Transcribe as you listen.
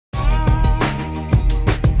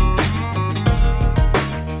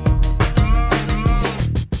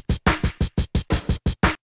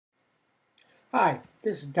Hi,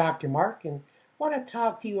 this is Dr. Mark, and I want to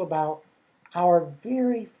talk to you about our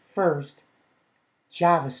very first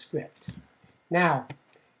JavaScript. Now,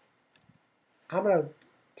 I'm going to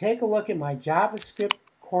take a look at my JavaScript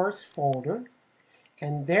course folder,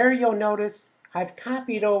 and there you'll notice I've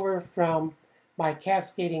copied over from my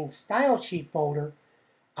Cascading Style Sheet folder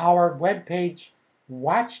our web page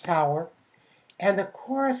Watchtower and the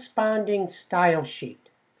corresponding style sheet.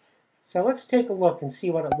 So let's take a look and see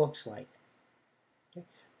what it looks like.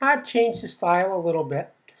 I've changed the style a little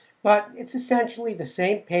bit, but it's essentially the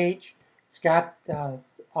same page. It's got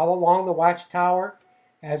all along the Watchtower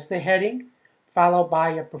as the heading, followed by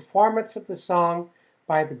a performance of the song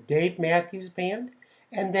by the Dave Matthews Band,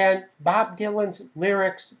 and then Bob Dylan's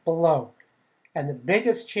lyrics below. And the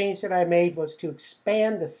biggest change that I made was to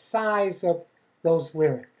expand the size of those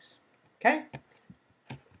lyrics. Okay?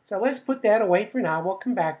 So let's put that away for now. We'll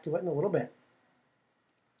come back to it in a little bit.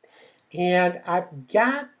 And I've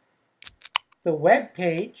got the web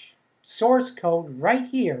page source code right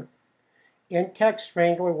here in Text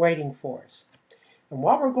Wrangler waiting for us. And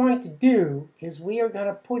what we're going to do is we are going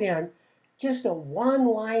to put in just a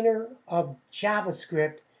one-liner of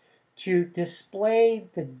JavaScript to display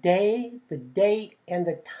the day, the date, and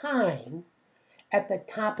the time at the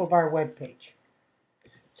top of our web page.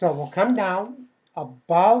 So we'll come down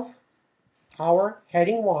above our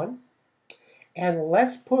heading 1, and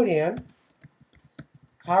let's put in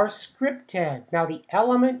our script tag. Now the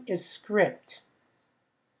element is script,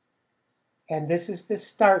 and this is the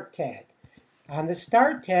start tag. On the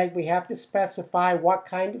start tag, we have to specify what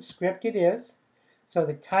kind of script it is. So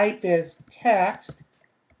the type is text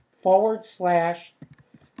 / JavaScript,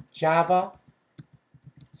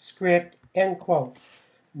 end quote.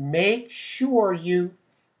 Make sure you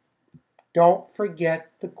don't forget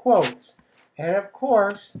the quotes. And of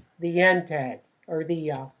course, the end tag, or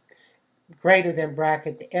the greater than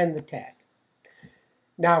bracket to end the tag.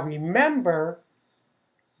 Now remember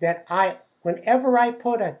that whenever I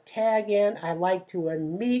put a tag in, I like to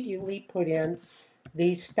immediately put in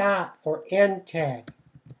the stop or end tag.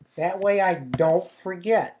 That way I don't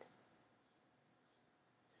forget.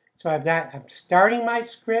 So I'm starting my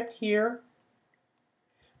script here.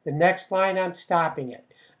 The next line I'm stopping it.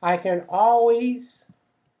 I can always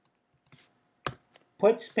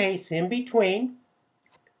put space in between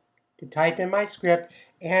to type in my script,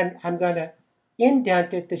 and I'm going to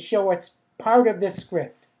indent it to show it's part of this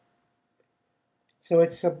script. So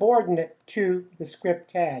it's subordinate to the script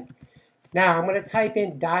tag. Now I'm going to type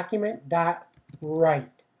in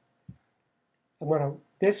document.write.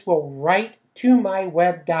 This will write to my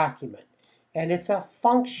web document, and it's a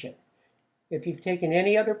function. If you've taken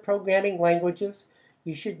any other programming languages,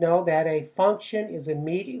 you should know that a function is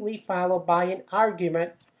immediately followed by an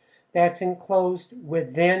argument that's enclosed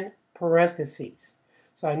within parentheses.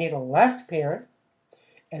 So I need a left parent,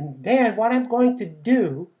 and then what I'm going to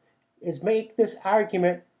do is make this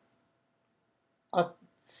argument a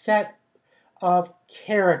set of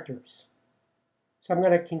characters. So I'm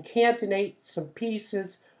going to concatenate some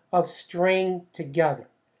pieces of string together,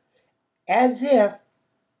 as if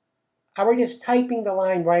I were just typing the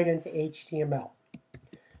line right into HTML.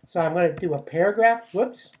 So I'm going to do a paragraph,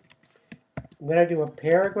 I'm going to do a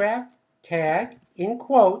paragraph tag in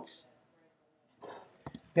quotes.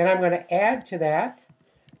 Then I'm going to add to that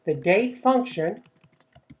the date function,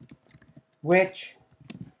 which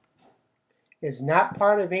is not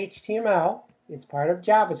part of HTML, it's part of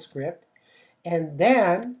JavaScript. And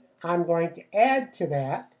then I'm going to add to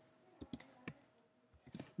that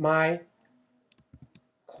my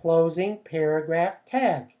closing paragraph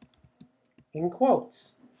tag in quotes.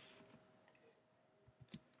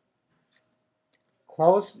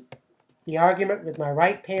 Close the argument with my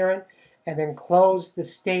right parent, and then close the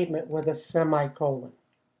statement with a semicolon.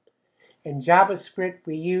 In JavaScript,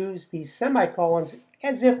 we use these semicolons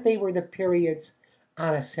as if they were the periods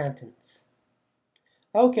on a sentence.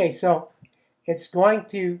 Okay, so it's going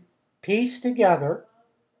to piece together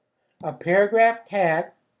a paragraph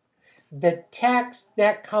tag, the text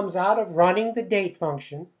that comes out of running the date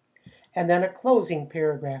function, and then a closing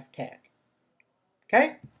paragraph tag.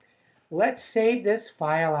 Okay? Let's save this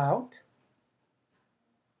file out.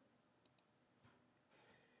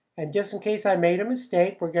 And just in case I made a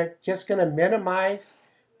mistake, we're just going to minimize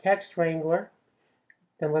Text Wrangler.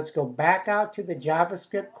 Then let's go back out to the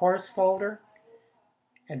JavaScript course folder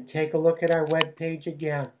and take a look at our web page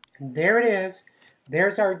again. And there it is.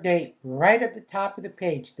 There's our date right at the top of the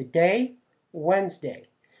page. The day, Wednesday.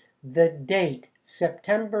 The date,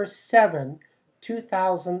 September 7,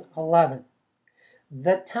 2011.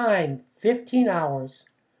 The time, 15 hours,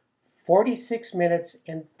 46 minutes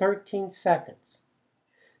and 13 seconds.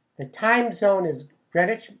 The time zone is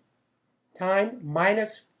Greenwich time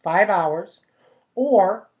minus 5 hours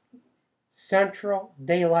or Central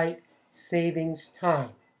Daylight Savings Time.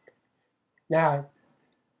 Now,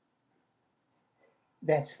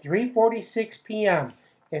 that's 3:46 p.m.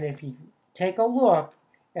 And if you take a look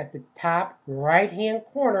at the top right-hand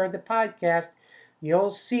corner of the podcast,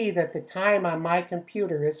 you'll see that the time on my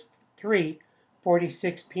computer is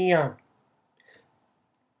 3:46 p.m.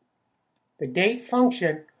 The date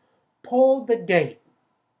function pulled the date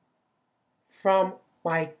from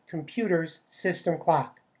my computer's system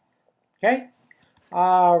clock. Okay?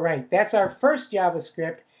 All right, that's our first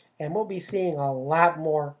JavaScript, and we'll be seeing a lot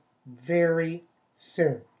more very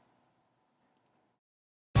soon.